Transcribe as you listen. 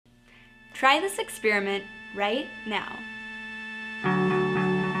Try this experiment right now.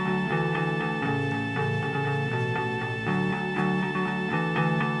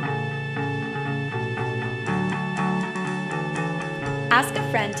 Ask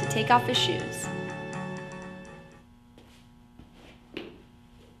a friend to take off his shoes.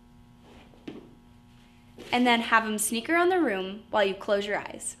 And then have him sneak around the room while you close your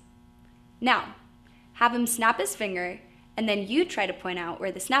eyes. Now, have him snap his finger, and then you try to point out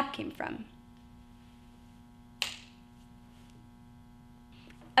where the snap came from.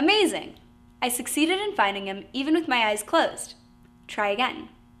 Amazing! I succeeded in finding him even with my eyes closed. Try again.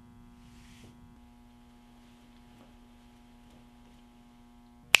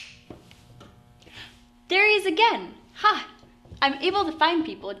 There he is again! Ha! I'm able to find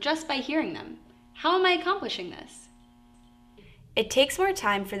people just by hearing them. How am I accomplishing this? It takes more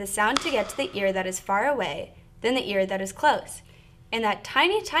time for the sound to get to the ear that is far away than the ear that is close, and that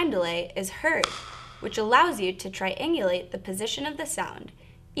tiny time delay is heard, which allows you to triangulate the position of the sound,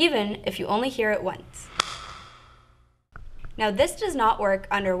 even if you only hear it once. Now, this does not work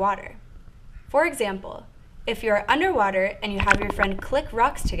underwater. For example, if you are underwater and you have your friend click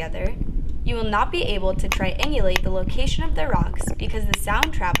rocks together, you will not be able to triangulate the location of the rocks because the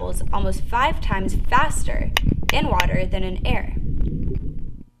sound travels almost 5 times faster in water than in air.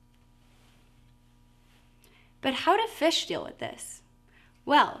 But how do fish deal with this?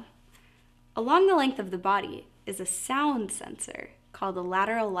 Well, along the length of the body is a sound sensor called the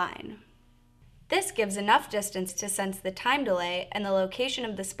lateral line. This gives enough distance to sense the time delay and the location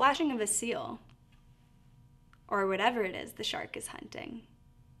of the splashing of a seal, or whatever it is the shark is hunting.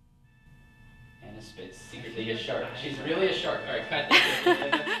 Anna Spitz, secretly a shark. She's really a shark. All right, cut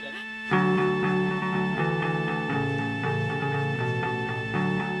that.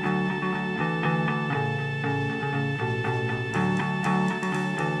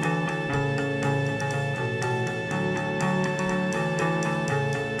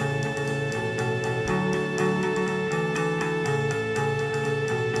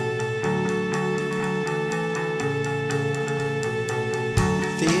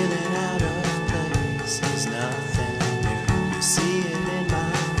 Feeling out of place is nothing new. You see it in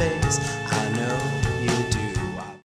my face.